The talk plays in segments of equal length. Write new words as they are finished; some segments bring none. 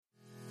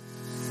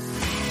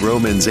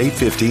Romans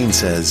 8:15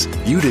 says,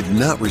 "You did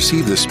not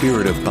receive the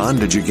spirit of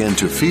bondage again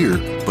to fear,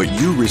 but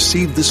you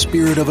received the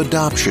spirit of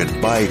adoption,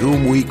 by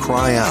whom we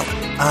cry out,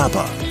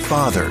 Abba,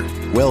 Father."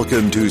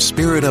 Welcome to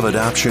Spirit of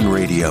Adoption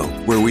Radio,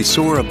 where we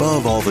soar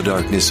above all the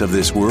darkness of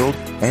this world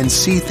and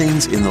see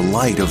things in the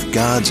light of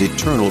God's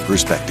eternal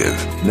perspective.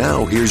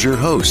 Now here's your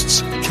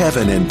hosts,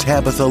 Kevin and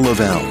Tabitha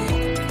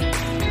Lavelle.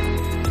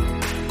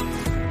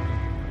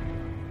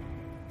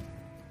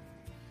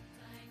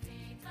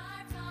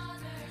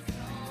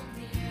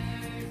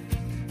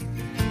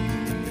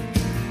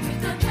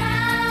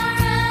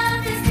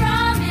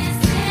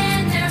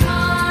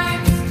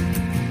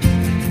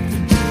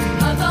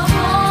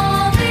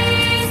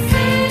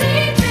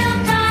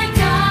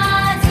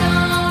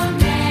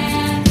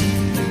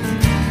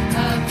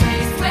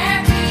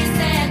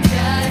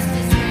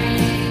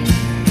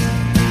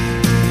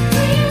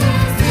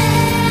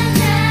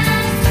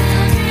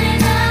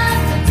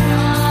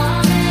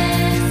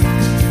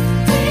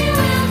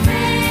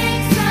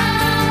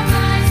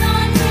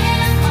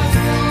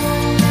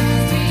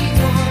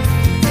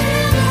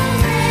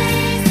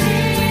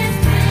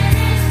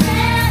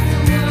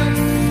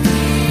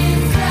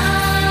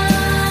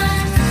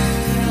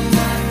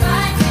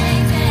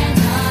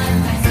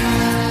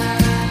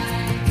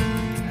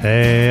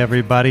 Hey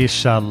everybody,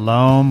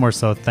 shalom. We're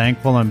so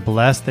thankful and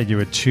blessed that you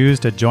would choose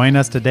to join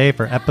us today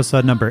for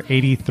episode number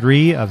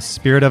 83 of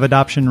Spirit of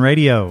Adoption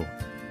Radio.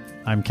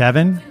 I'm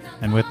Kevin,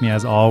 and with me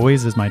as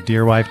always is my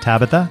dear wife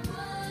Tabitha.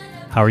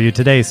 How are you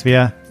today,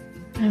 Svea?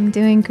 I'm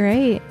doing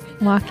great.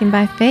 Walking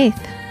by faith.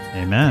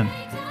 Amen.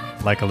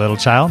 Like a little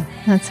child?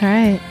 That's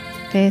right.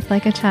 Faith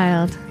like a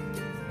child.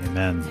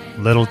 Amen.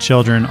 Little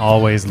children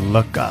always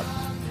look up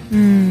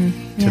to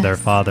yes. their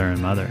father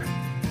and mother.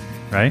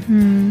 Right?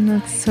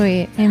 That's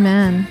sweet.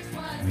 Amen.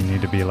 We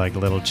need to be like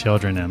little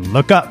children and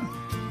look up.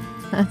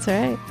 That's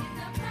right.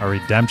 Our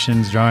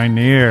redemption's drawing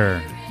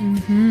near.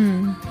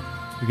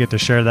 We get to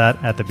share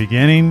that at the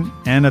beginning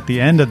and at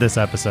the end of this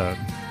episode.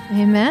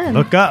 Amen.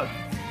 Look up.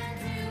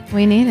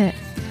 We need it.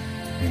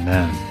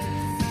 Amen.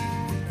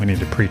 We need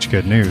to preach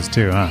good news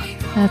too, huh?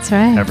 That's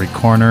right. Every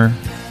corner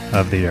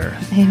of the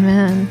earth.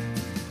 Amen.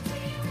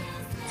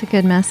 It's a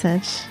good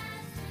message.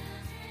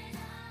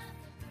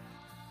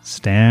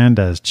 Stand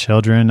as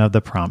children of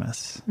the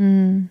promise.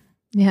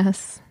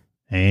 Yes.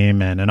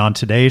 Amen. And on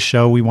today's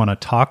show, we want to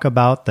talk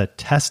about the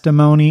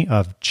testimony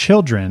of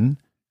children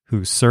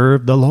who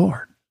serve the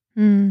Lord.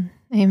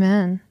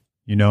 Amen.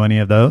 You know any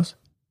of those?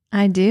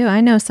 I do. I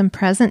know some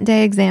present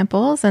day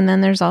examples, and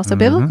then there's also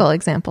biblical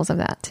examples of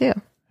that too.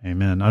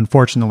 Amen.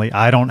 Unfortunately,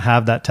 I don't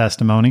have that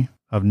testimony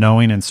of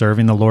knowing and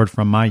serving the Lord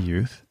from my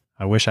youth.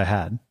 I wish I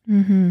had.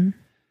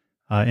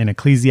 In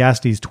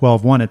Ecclesiastes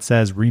 12:1, it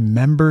says,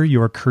 "Remember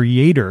your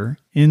Creator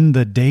in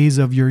the days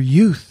of your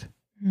youth."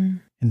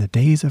 In the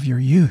days of your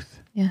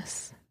youth.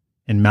 Yes.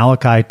 In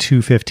Malachi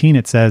 2:15,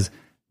 it says,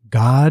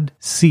 "God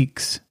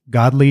seeks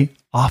godly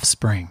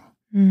offspring."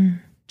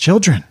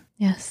 Children.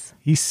 Yes.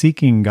 He's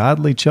seeking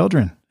godly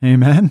children.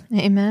 Amen.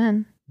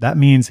 Amen. That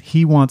means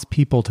he wants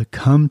people to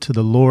come to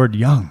the Lord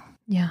young.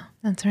 Yeah,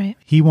 that's right.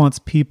 He wants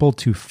people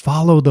to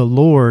follow the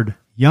Lord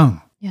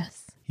young.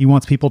 Yes. He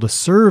wants people to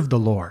serve the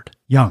Lord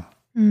young.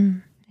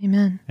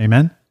 Amen.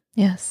 Amen?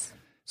 Yes.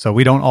 So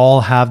we don't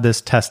all have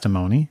this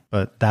testimony,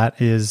 but that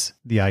is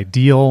the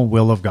ideal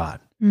will of God.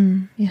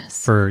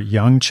 Yes. For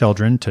young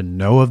children to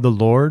know of the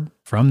Lord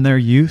from their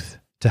youth,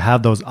 to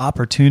have those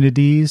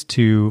opportunities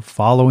to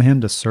follow Him,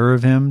 to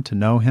serve Him, to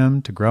know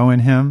Him, to grow in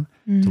Him,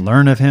 to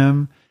learn of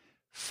Him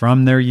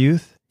from their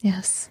youth.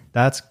 Yes.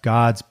 That's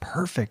God's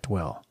perfect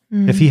will.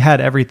 If He had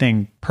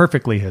everything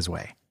perfectly His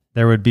way,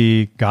 there would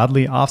be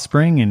godly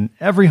offspring in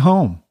every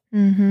home.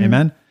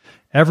 Amen?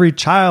 Every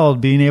child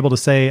being able to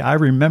say, "I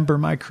remember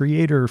my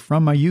Creator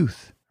from my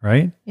youth,"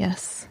 right?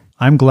 Yes.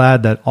 I'm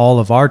glad that all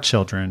of our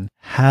children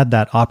had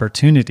that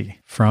opportunity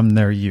from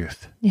their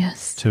youth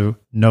Yes. to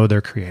know their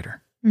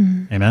Creator.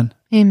 Amen?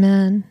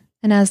 Amen.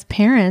 And as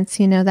parents,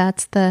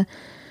 that's the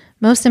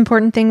most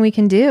important thing we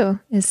can do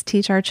is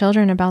teach our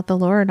children about the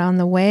Lord on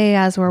the way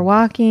as we're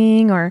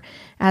walking or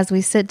as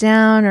we sit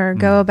down or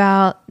go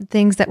about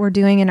things that we're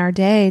doing in our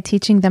day,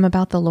 teaching them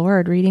about the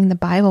Lord, reading the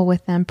Bible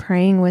with them,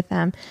 praying with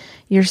them.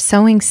 You're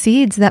sowing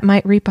seeds that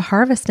might reap a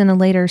harvest in a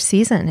later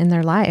season in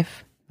their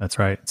life. That's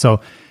right. So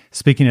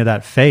speaking of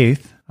that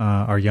faith,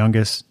 our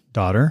youngest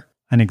daughter,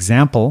 an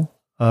example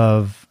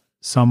of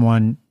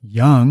someone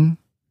young,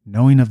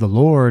 knowing of the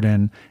Lord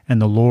and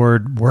the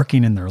Lord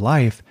working in their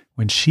life.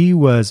 When she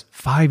was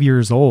 5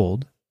 years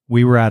old,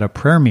 we were at a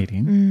prayer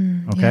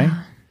meeting, okay?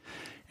 Yeah.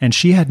 And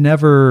she had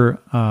never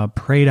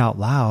prayed out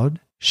loud.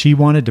 She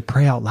wanted to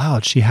pray out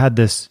loud. She had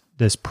this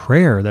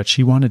prayer that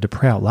she wanted to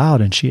pray out loud,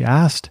 and she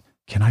asked,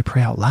 "Can I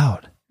pray out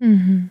loud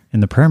in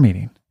the prayer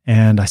meeting?"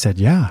 And I said,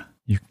 "Yeah,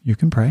 you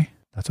can pray.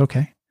 That's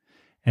okay."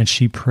 And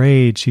she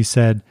prayed. She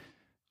said,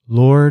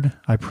 "Lord,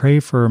 I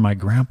pray for my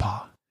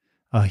grandpa.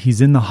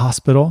 He's in the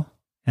hospital,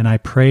 and I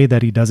pray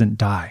that he doesn't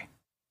die."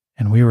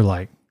 And we were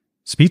like,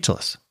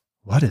 speechless.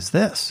 What is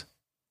this?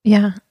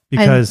 Yeah.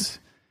 Because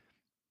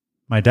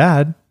my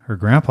dad, her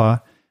grandpa,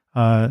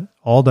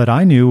 all that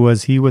I knew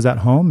was he was at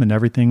home and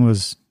everything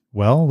was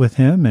well with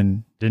him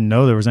and didn't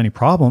know there was any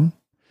problem.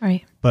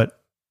 Right.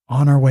 But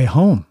on our way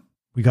home,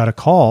 we got a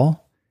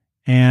call,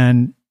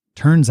 and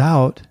turns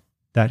out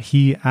that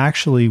he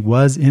actually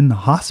was in the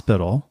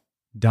hospital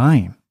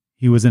dying.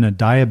 He was in a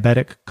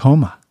diabetic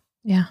coma.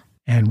 Yeah.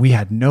 And we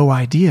had no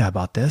idea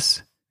about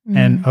this.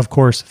 And of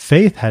course,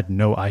 Faith had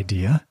no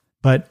idea,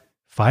 but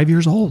 5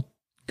 years old,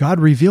 God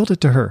revealed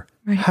it to her,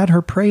 had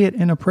her pray it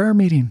in a prayer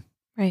meeting.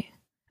 Right.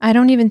 I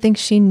don't even think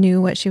she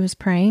knew what she was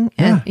praying.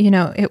 And,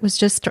 it was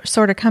just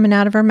sort of coming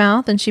out of her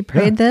mouth, and she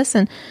prayed this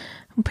and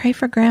pray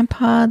for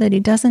Grandpa that he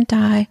doesn't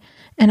die.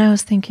 And I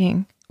was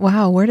thinking,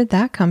 wow, where did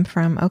that come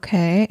from?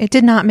 Okay. It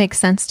did not make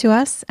sense to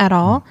us at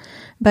all,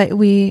 but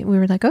we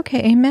were like, okay,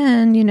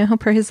 amen.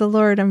 Praise the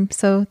Lord. I'm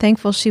so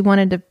thankful she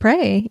wanted to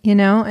pray,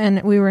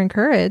 and we were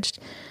encouraged.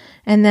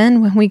 And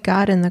then when we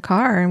got in the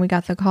car and we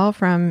got the call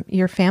from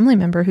your family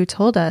member who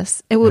told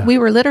us, we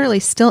were literally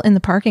still in the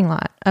parking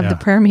lot of the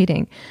prayer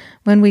meeting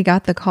when we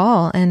got the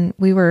call, and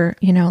we were,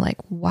 like,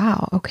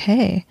 wow,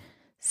 okay,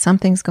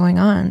 something's going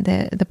on.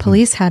 The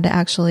police had to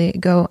actually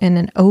go in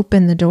and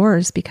open the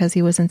doors because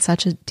he was in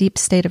such a deep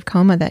state of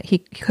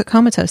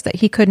comatose that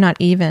he could not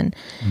even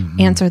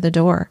answer the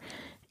door.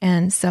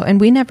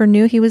 And we never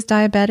knew he was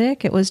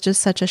diabetic. It was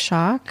just such a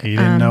shock. He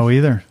didn't know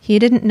either. He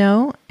didn't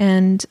know,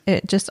 and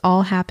it just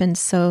all happened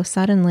so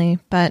suddenly.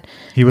 But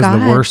he was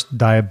the worst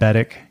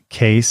diabetic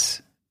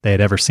case they had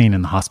ever seen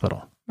in the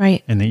hospital.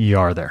 Right. In the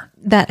ER there.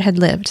 That had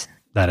lived,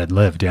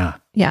 yeah.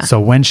 Yeah. So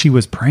when she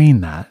was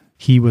praying that,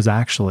 he was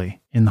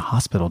actually in the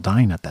hospital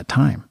dying at that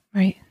time.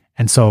 Right.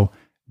 And so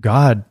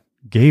God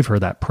gave her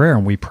that prayer,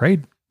 and we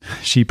prayed.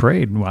 She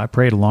prayed. Well, I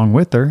prayed along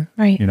with her.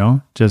 Right.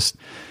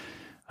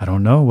 I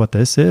don't know what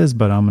this is,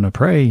 but I'm going to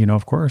pray,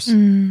 of course.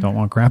 Don't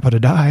want Grandpa to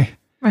die.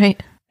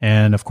 Right.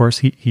 And of course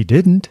he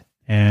didn't.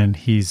 And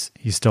he's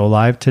still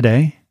alive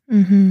today.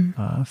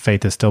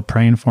 Faith is still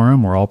praying for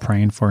him. We're all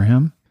praying for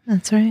him.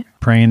 That's right.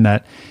 Praying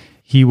that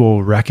he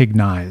will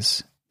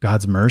recognize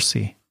God's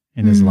mercy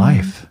in his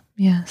life.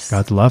 Yes.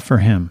 God's love for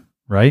him,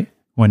 right?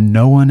 When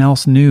no one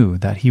else knew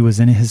that he was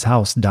in his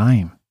house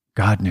dying,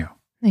 God knew.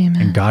 Amen.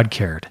 And God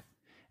cared.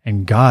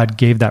 And God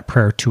gave that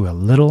prayer to a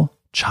little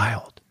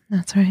child.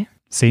 That's right.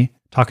 See,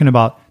 talking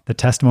about the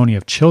testimony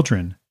of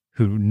children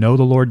who know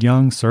the Lord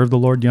young, serve the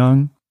Lord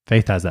young,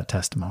 Faith has that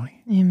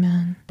testimony.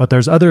 Amen. But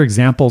there's other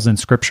examples in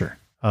Scripture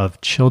of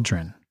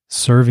children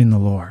serving the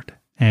Lord,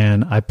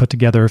 and I put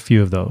together a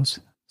few of those.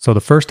 So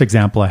the first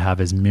example I have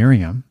is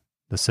Miriam,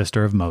 the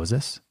sister of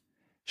Moses.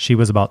 She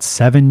was about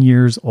 7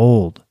 years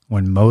old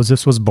when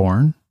Moses was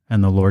born,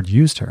 and the Lord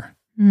used her.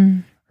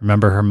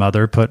 Remember, her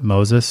mother put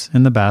Moses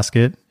in the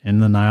basket in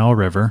the Nile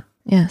River.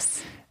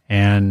 Yes.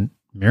 And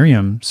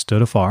Miriam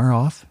stood afar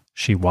off.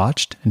 She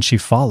watched and she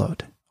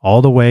followed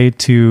all the way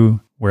to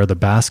where the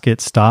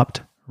basket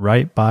stopped,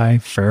 right by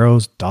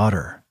Pharaoh's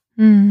daughter.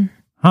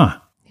 Huh.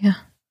 Yeah.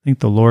 I think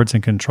the Lord's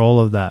in control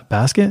of that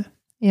basket.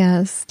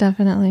 Yes,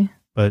 definitely.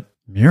 But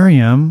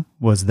Miriam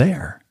was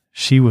there.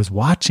 She was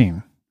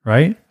watching,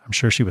 right? I'm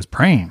sure she was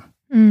praying.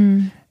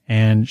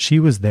 And she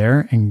was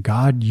there, and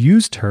God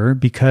used her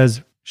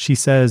because she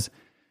says,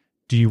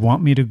 "Do you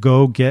want me to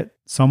go get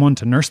someone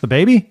to nurse the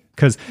baby?"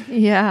 Because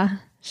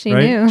she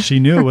knew. She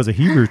knew it was a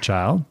Hebrew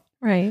child.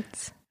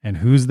 Right. And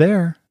who's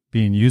there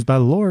being used by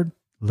the Lord?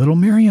 Little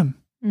Miriam,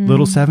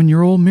 little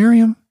 7-year-old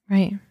Miriam.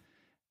 Right.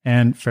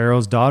 And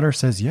Pharaoh's daughter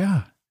says,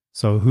 yeah.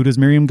 So who does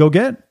Miriam go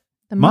get?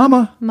 The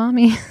Mama.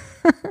 Mommy.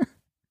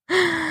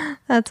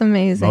 That's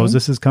amazing.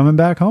 Moses is coming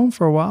back home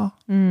for a while.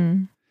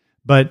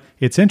 But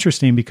it's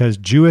interesting because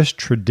Jewish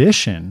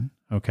tradition,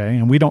 okay,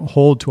 and we don't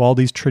hold to all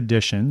these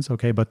traditions,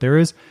 okay, but there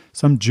is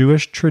some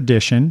Jewish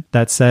tradition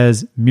that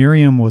says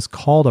Miriam was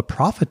called a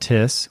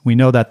prophetess. We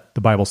know that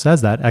the Bible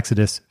says that,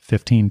 Exodus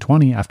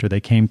 15:20, after they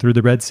came through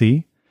the Red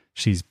Sea.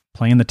 She's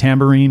playing the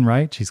tambourine,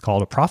 right? She's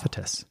called a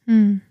prophetess.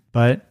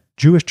 But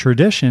Jewish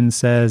tradition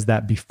says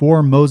that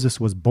before Moses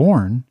was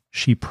born,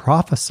 she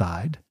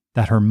prophesied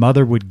that her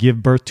mother would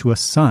give birth to a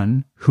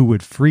son who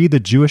would free the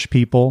Jewish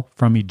people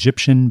from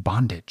Egyptian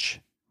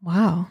bondage.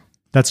 Wow.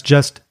 That's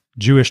just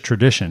Jewish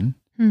tradition,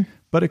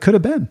 but it could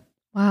have been.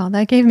 Wow,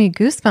 that gave me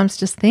goosebumps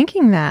just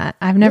thinking that.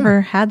 I've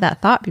never had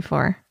that thought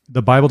before.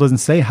 The Bible doesn't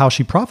say how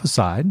she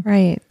prophesied.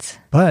 Right.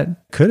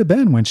 But could have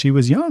been when she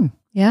was young.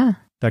 Yeah.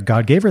 That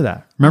God gave her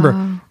that.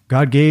 Remember,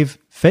 God gave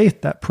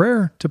Faith that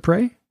prayer to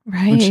pray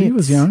when she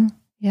was young.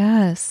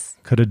 Yes.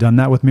 Could have done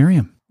that with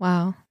Miriam.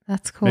 Wow,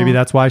 that's cool. Maybe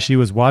that's why she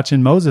was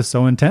watching Moses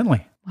so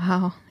intently.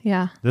 Wow,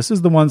 yeah. This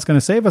is the one that's going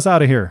to save us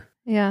out of here.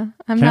 Yeah.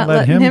 Can't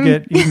let him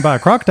get eaten by a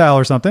crocodile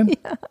or something.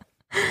 Yeah.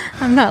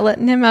 I'm not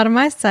letting him out of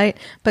my sight.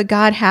 But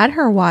God had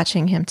her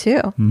watching him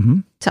too,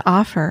 to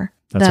offer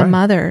the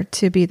mother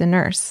to be the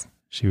nurse.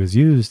 She was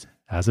used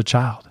as a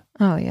child.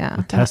 Oh, yeah.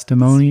 The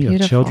testimony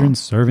of children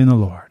serving the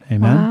Lord.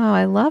 Amen. Wow,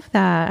 I love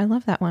that. I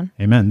love that one.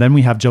 Amen. Then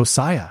we have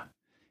Josiah.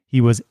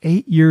 He was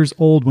 8 years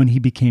old when he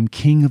became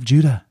king of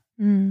Judah.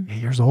 8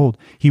 years old.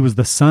 He was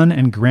the son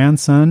and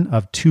grandson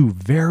of two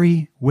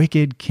very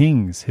wicked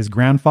kings. His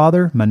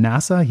grandfather,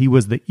 Manasseh, he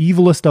was the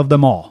evilest of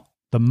them all.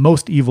 the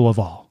most evil of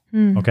all.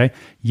 Okay.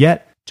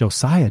 Yet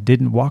Josiah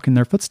didn't walk in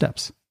their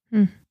footsteps.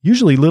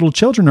 Usually little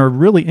children are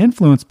really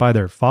influenced by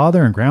their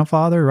father and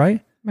grandfather,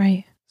 right?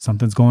 Right.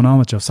 Something's going on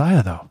with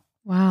Josiah though.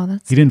 Wow.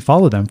 He didn't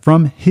follow them.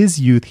 From his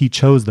youth, he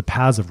chose the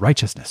paths of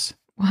righteousness.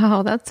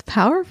 Wow. That's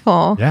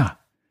powerful. Yeah.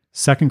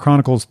 2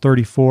 Chronicles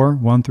 34,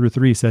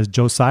 1-3 says,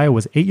 Josiah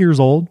was 8 years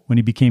old when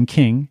he became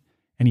king,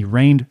 and he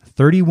reigned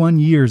 31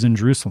 years in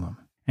Jerusalem.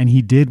 And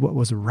he did what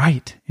was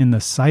right in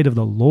the sight of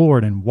the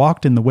Lord and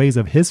walked in the ways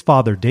of his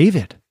father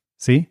David.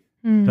 See?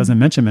 Doesn't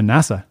mention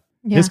Manasseh.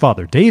 Yeah. His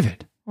father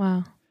David.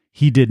 Wow.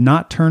 He did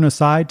not turn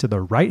aside to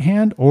the right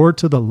hand or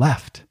to the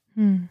left.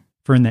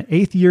 For in the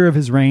 8th year of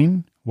his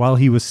reign, while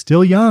he was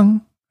still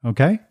young,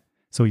 okay?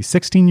 So he's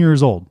 16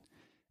 years old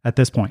at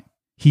this point.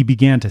 He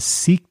began to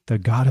seek the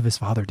God of his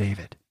father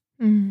David.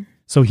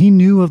 So he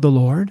knew of the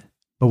Lord,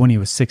 but when he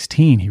was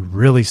 16, he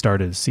really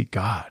started to seek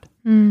God.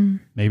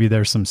 Maybe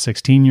there's some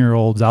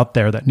 16-year-olds out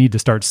there that need to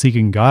start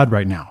seeking God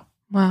right now.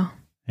 Wow.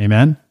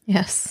 Amen?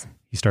 Yes.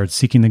 He started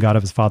seeking the God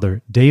of his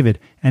father David.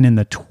 And in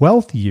the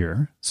 12th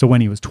year, so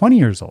when he was 20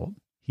 years old,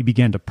 he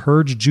began to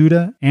purge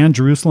Judah and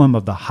Jerusalem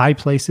of the high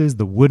places,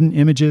 the wooden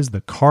images,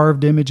 the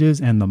carved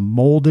images, and the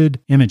molded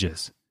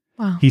images.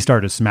 Wow. He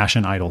started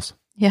smashing idols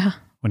Yeah.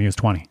 when he was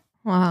 20.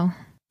 Wow.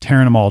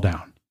 Tearing them all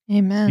down.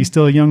 Amen. He's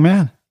still a young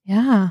man.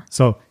 Yeah.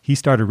 So he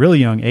started really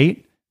young,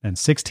 8, then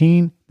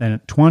 16, then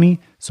at 20.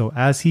 So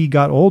as he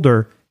got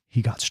older,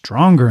 he got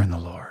stronger in the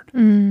Lord.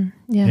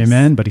 Yes.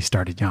 Amen. But he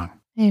started young.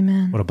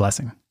 Amen. What a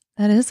blessing.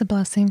 That is a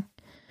blessing.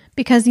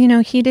 Because,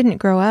 he didn't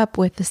grow up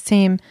with the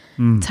same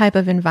type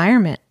of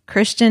environment,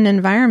 Christian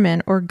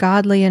environment or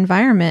godly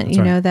environment, That's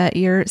right.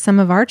 that some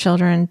of our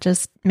children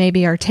just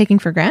maybe are taking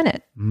for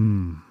granted.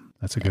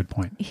 That's a good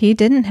point. He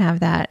didn't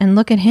have that. And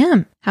look at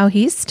him, how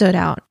he stood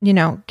out,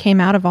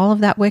 came out of all of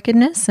that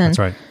wickedness. And That's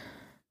right.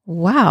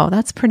 wow,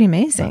 that's pretty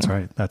amazing. That's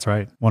right. That's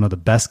right. One of the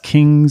best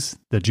kings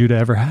that Judah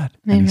ever had.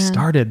 And Amen. he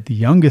started the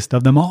youngest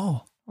of them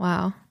all.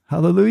 Wow.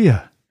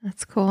 Hallelujah.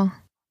 That's cool.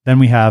 Then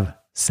we have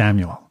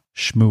Samuel,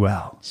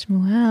 Shmuel.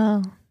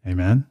 Shmuel.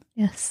 Amen.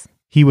 Yes.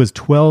 He was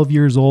 12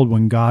 years old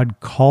when God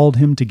called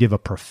him to give a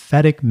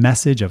prophetic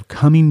message of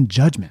coming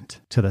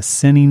judgment to the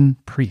sinning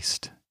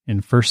priest. In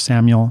 1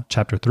 Samuel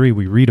chapter 3,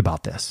 we read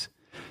about this.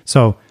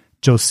 So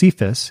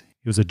Josephus,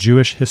 he was a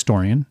Jewish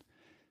historian,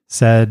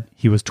 said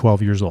he was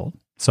 12 years old.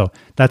 So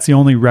that's the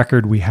only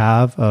record we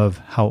have of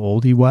how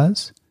old he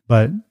was.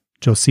 But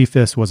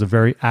Josephus was a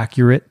very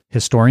accurate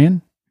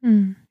historian.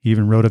 He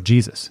even wrote of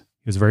Jesus.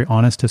 He was a very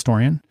honest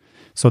historian.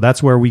 So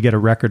that's where we get a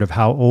record of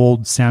how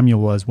old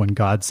Samuel was when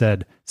God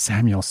said,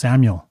 Samuel,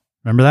 Samuel.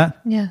 Remember that?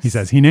 Yes. He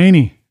says,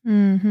 Hineni.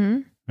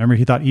 Remember,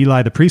 he thought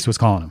Eli the priest was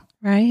calling him.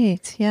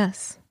 Right.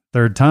 Yes.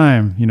 Third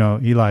time,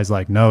 Eli's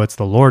like, no, it's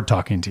the Lord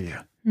talking to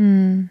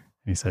you.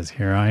 He says,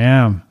 here I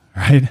am,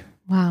 right?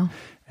 Wow.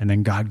 And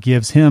then God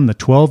gives him, the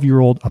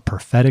 12-year-old, a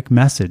prophetic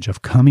message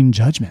of coming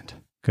judgment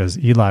because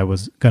Eli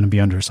was going to be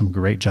under some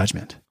great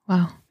judgment.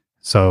 Wow.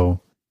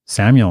 So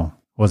Samuel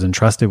was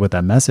entrusted with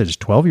that message,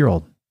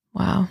 12-year-old.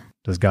 Wow.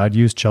 Does God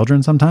use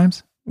children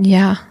sometimes?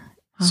 Yeah.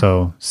 Wow.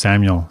 So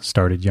Samuel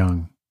started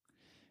young.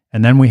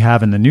 And then we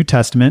have in the New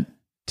Testament,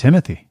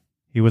 Timothy.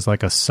 He was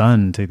like a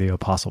son to the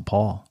Apostle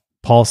Paul.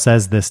 Paul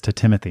says this to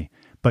Timothy,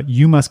 but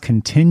you must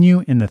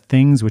continue in the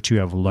things which you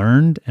have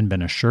learned and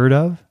been assured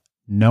of,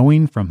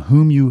 knowing from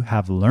whom you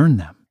have learned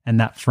them, and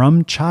that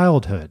from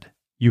childhood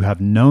you have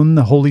known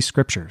the Holy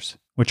Scriptures,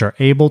 which are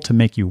able to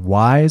make you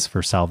wise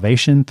for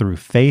salvation through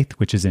faith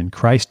which is in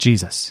Christ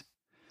Jesus.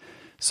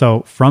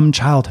 So from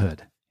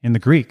childhood, in the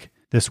Greek,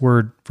 this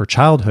word for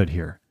childhood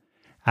here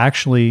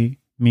actually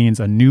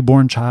means a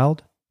newborn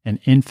child, an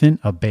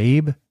infant, a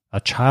babe, a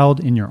child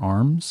in your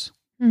arms.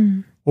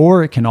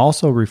 Or it can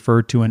also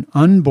refer to an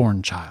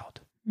unborn child.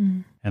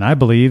 And I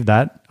believe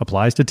that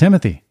applies to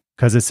Timothy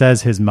because it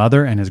says his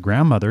mother and his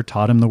grandmother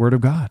taught him the word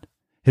of God.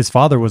 His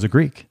father was a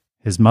Greek.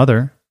 His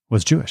mother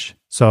was Jewish.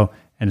 And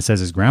it says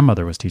his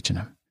grandmother was teaching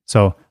him.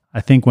 So I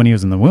think when he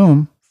was in the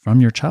womb,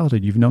 from your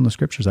childhood, you've known the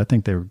scriptures. I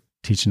think they were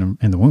teaching him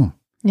in the womb.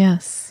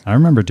 Yes. I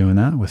remember doing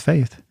that with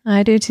Faith.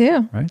 I do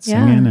too. Right?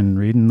 Yeah. Singing and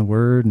reading the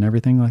word and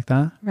everything like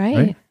that.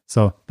 Right.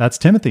 So that's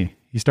Timothy.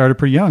 He started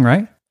pretty young,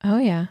 right? Oh,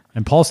 yeah.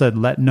 And Paul said,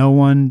 let no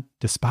one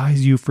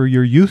despise you for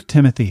your youth,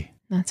 Timothy.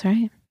 That's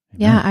right.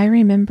 Yeah, I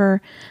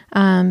remember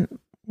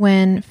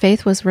when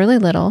Faith was really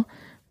little,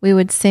 we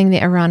would sing the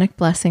Aaronic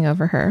blessing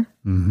over her.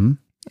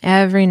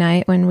 Every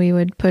night when we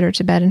would put her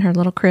to bed in her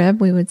little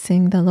crib, we would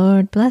sing, the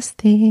Lord bless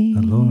thee.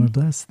 The Lord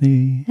bless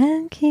thee.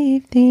 And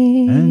keep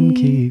thee. And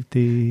keep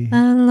thee.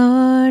 The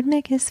Lord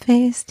make his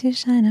face to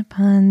shine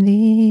upon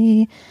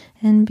thee.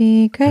 And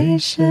be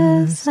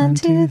gracious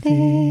unto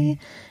thee.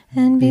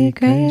 And be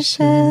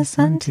gracious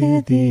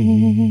unto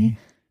thee.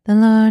 The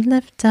Lord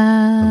lift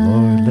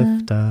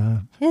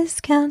up his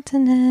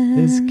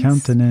countenance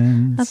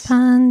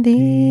upon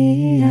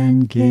thee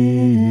and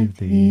give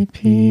thee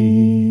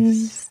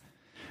peace.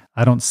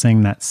 I don't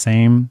sing that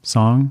same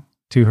song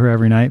to her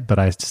every night, but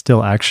I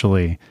still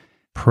actually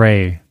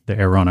pray the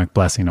Aaronic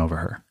blessing over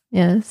her.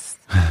 Yes,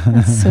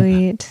 that's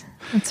sweet.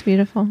 That's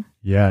beautiful.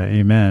 Yeah,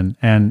 amen.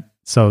 And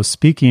so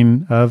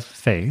speaking of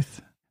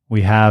faith,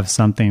 we have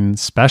something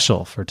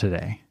special for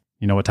today.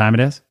 You know what time it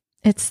is?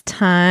 It's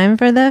time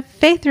for the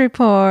Faith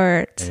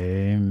Report.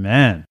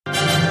 Amen.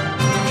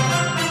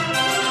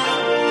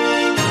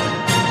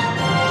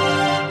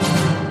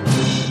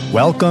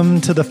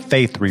 Welcome to the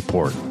Faith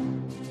Report,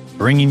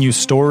 bringing you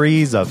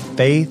stories of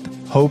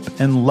faith, hope,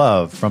 and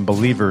love from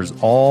believers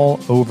all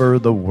over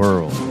the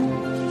world.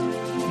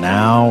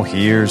 Now,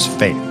 here's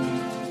Faith.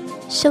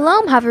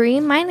 Shalom,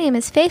 Haverim. My name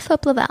is Faith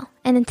Hope Lavelle,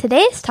 and in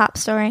today's top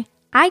story,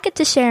 I get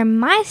to share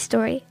my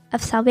story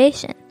of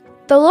salvation.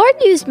 The Lord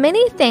used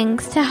many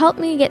things to help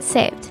me get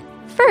saved.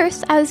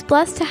 First, I was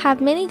blessed to have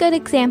many good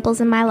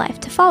examples in my life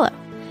to follow,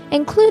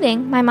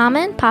 including my mama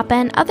and papa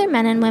and other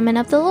men and women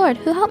of the Lord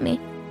who helped me.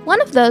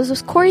 One of those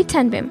was Corrie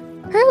ten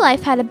Boom. Her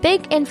life had a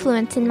big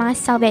influence in my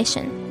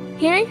salvation.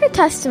 Hearing her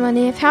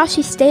testimony of how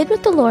she stayed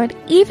with the Lord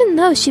even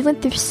though she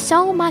went through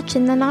so much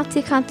in the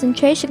Nazi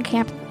concentration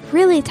camp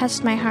really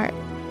touched my heart.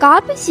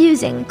 God was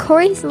using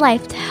Corrie's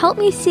life to help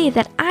me see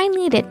that I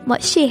needed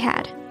what she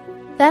had.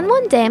 Then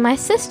one day, my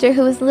sister,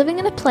 who was living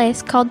in a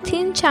place called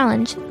Teen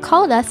Challenge,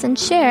 called us and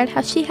shared how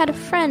she had a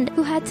friend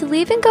who had to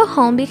leave and go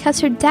home because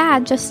her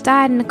dad just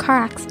died in a car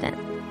accident.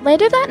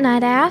 Later that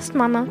night, I asked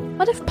Mama,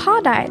 what if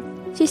Pa died?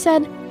 She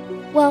said,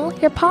 well,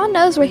 your Pa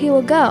knows where he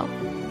will go.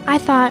 I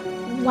thought,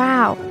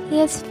 wow, he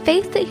has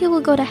faith that he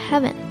will go to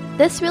heaven.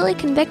 This really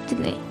convicted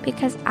me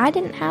because I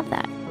didn't have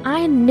that.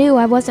 I knew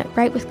I wasn't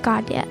right with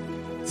God yet.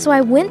 So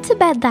I went to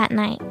bed that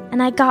night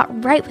and I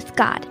got right with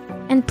God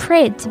and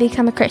prayed to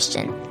become a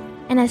Christian.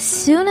 And as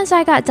soon as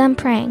I got done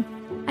praying,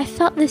 I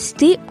felt this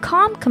deep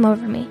calm come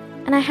over me,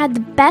 and I had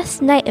the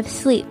best night of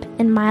sleep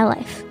in my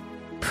life.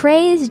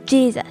 Praise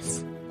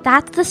Jesus.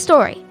 That's the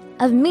story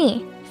of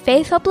me,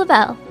 Faith Hope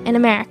Lavelle, in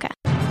America.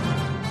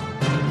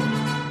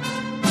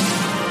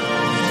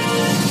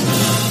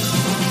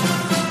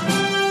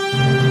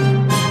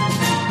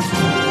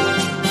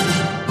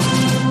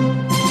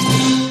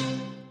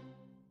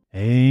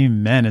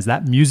 Amen. Is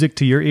that music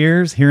to your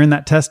ears, hearing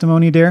that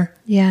testimony, dear?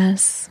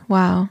 Yes.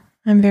 Wow.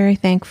 I'm very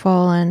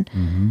thankful and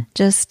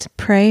just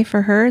pray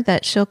for her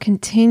that she'll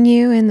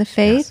continue in the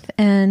faith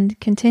and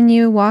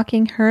continue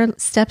walking her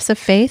steps of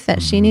faith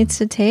that she needs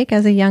to take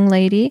as a young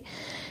lady.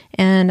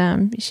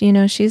 And,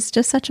 she's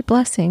just such a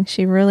blessing.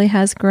 She really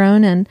has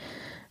grown, and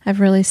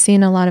I've really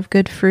seen a lot of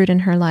good fruit in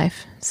her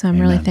life. So I'm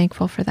really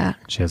thankful for that.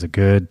 She has a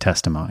good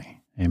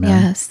testimony. Amen.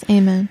 Yes.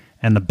 Amen.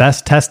 And the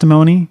best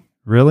testimony,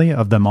 really,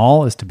 of them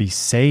all is to be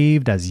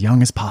saved as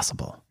young as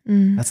possible.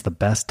 That's the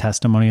best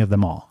testimony of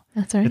them all.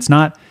 That's right. It's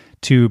not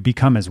to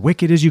become as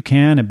wicked as you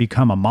can and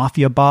become a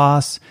mafia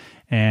boss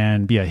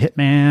and be a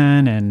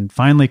hitman and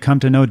finally come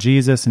to know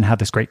Jesus and have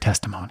this great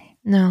testimony.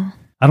 No.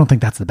 I don't think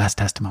that's the best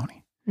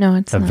testimony. No,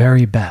 it's not. The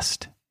very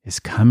best is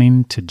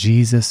coming to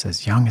Jesus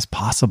as young as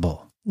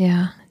possible.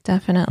 Yeah,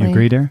 definitely. You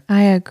agree, dear?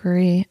 I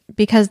agree.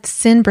 Because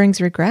sin brings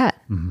regret.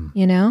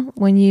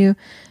 When you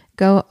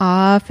go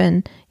off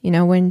and,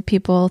 when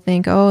people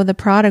think, oh, the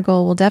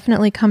prodigal will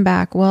definitely come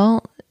back.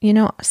 Well,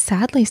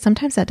 sadly,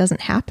 sometimes that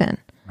doesn't happen.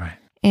 Right.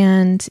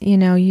 And,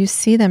 you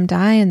see them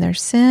die in their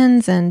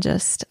sins and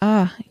just,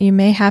 you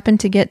may happen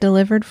to get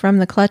delivered from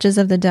the clutches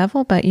of the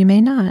devil, but you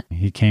may not.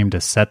 He came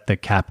to set the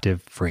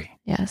captive free.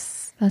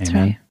 Yes, that's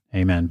Amen. right.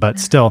 Amen. But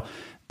still,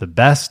 the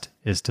best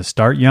is to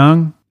start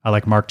young. I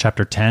like Mark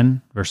chapter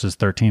 10, verses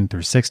 13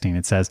 through 16.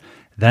 It says,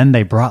 then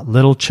they brought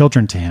little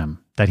children to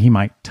him that he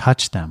might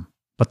touch them.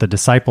 But the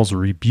disciples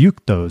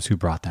rebuked those who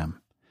brought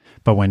them.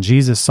 But when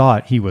Jesus saw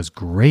it, he was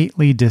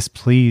greatly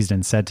displeased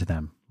and said to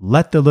them,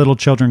 let the little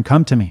children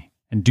come to me,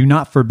 and do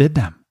not forbid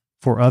them,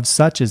 for of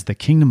such is the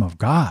kingdom of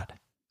God.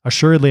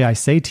 Assuredly, I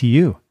say to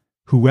you,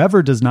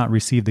 whoever does not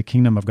receive the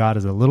kingdom of God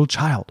as a little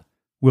child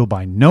will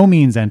by no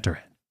means enter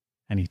it.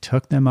 And he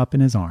took them up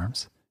in his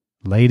arms,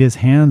 laid his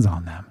hands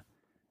on them,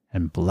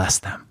 and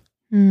blessed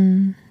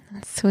them.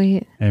 That's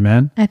sweet.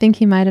 Amen. I think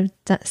he might have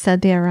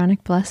said the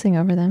Aaronic blessing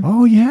over them.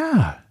 Oh,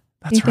 yeah.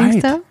 That's you think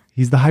right. So?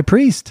 He's the high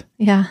priest.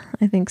 Yeah,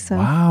 I think so.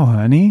 Wow,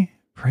 honey.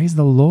 Praise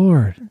the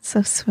Lord. That's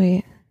so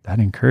sweet. That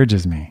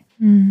encourages me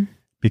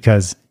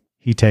because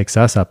he takes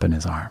us up in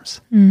his arms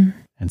and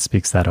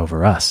speaks that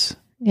over us.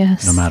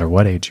 Yes. No matter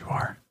what age you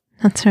are.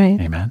 That's right.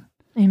 Amen.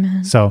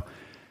 Amen. So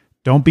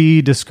don't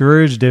be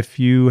discouraged if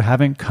you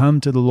haven't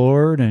come to the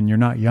Lord and you're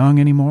not young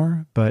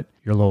anymore, but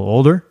you're a little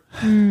older,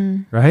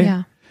 right?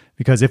 Yeah.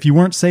 Because if you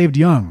weren't saved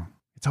young,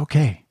 it's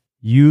okay.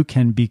 You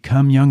can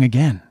become young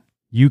again.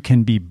 You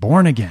can be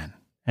born again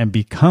and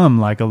become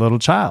like a little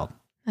child.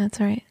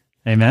 That's right.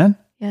 Amen?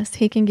 Yes,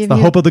 he can give It's the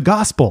you hope of the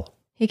gospel.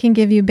 He can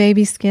give you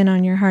baby skin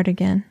on your heart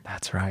again.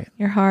 That's right.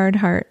 Your hard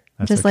heart.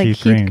 That's just what like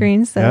Keith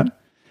Green said.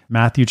 Yep.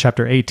 Matthew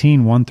chapter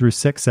 18, 1 through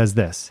 6 says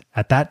this.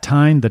 At that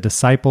time, the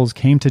disciples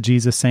came to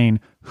Jesus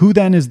saying, who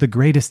then is the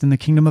greatest in the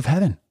kingdom of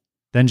heaven?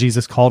 Then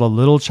Jesus called a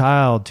little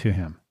child to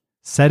him,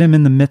 set him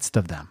in the midst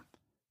of them,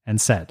 and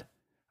said,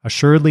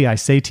 assuredly, I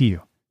say to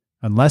you,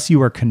 unless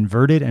you are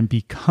converted and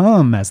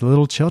become as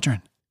little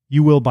children,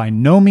 you will by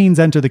no means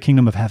enter the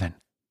kingdom of heaven.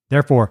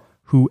 Therefore,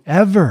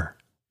 whoever,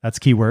 that's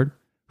keyword,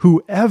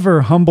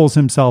 Whoever humbles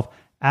himself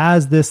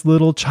as this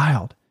little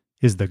child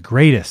is the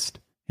greatest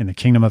in the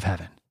kingdom of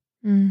heaven.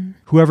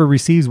 Whoever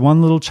receives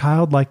one little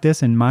child like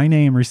this in my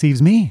name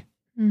receives me.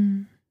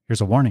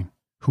 Here's a warning.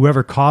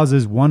 Whoever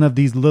causes one of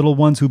these little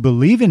ones who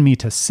believe in me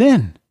to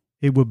sin,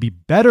 it would be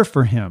better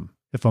for him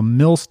if a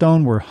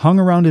millstone were hung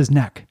around his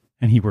neck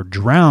and he were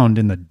drowned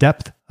in the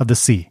depth of the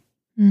sea.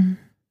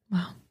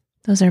 Wow.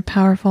 Those are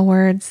powerful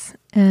words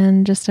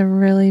and just a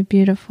really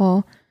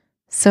beautiful,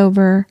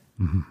 sober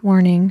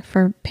warning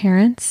for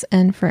parents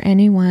and for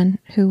anyone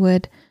who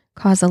would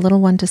cause a little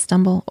one to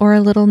stumble or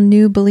a little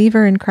new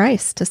believer in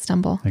Christ to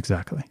stumble.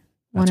 Exactly.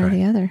 One or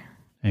the other.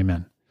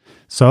 Amen.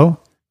 So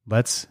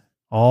let's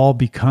all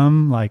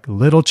become like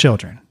little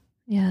children.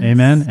 Yes.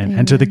 Amen. And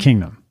enter the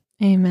kingdom.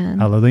 Amen.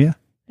 Hallelujah.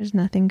 There's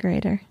nothing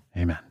greater.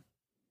 Amen.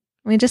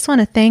 We just want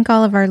to thank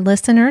all of our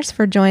listeners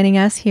for joining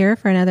us here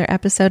for another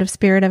episode of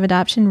Spirit of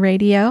Adoption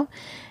Radio.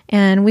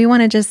 And we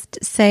want to just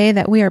say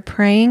that we are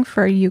praying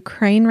for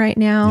Ukraine right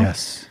now.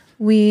 Yes.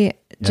 We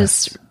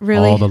just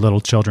really... all the little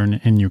children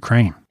in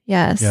Ukraine.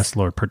 Yes. Yes,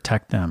 Lord,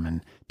 protect them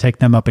and take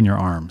them up in your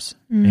arms.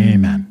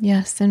 Amen.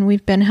 Yes, and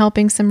we've been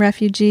helping some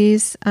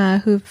refugees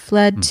who've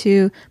fled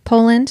to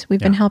Poland. We've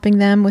been helping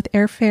them with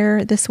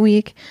airfare this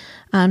week.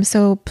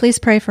 So please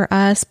pray for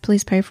us.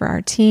 Please pray for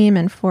our team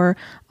and for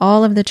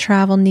all of the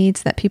travel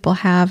needs that people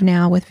have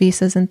now with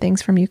visas and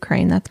things from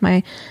Ukraine. That's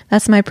my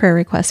prayer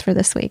request for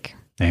this week.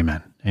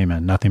 Amen.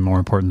 Amen. Nothing more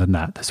important than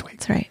that this week.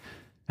 That's right.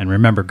 And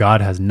remember,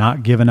 God has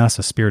not given us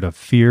a spirit of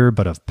fear,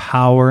 but of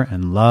power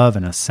and love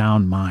and a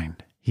sound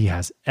mind. He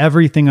has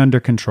everything under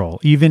control,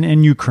 even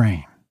in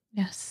Ukraine.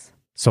 Yes.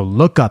 So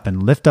look up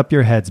and lift up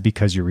your heads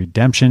because your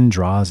redemption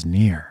draws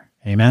near.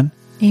 Amen?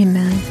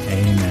 Amen.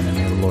 Amen. And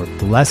may the Lord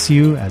bless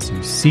you as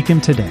you seek him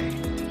today.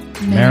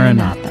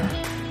 Maranatha.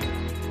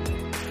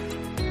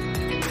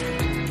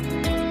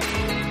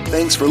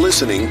 Thanks for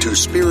listening to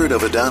Spirit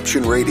of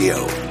Adoption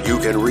Radio. You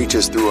can reach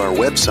us through our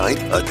website,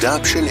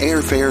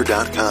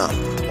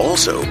 adoptionairfare.com.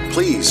 Also,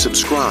 please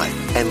subscribe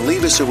and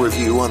leave us a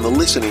review on the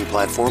listening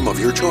platform of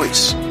your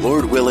choice.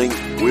 Lord willing,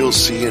 we'll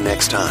see you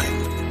next time.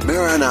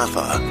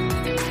 Maranatha.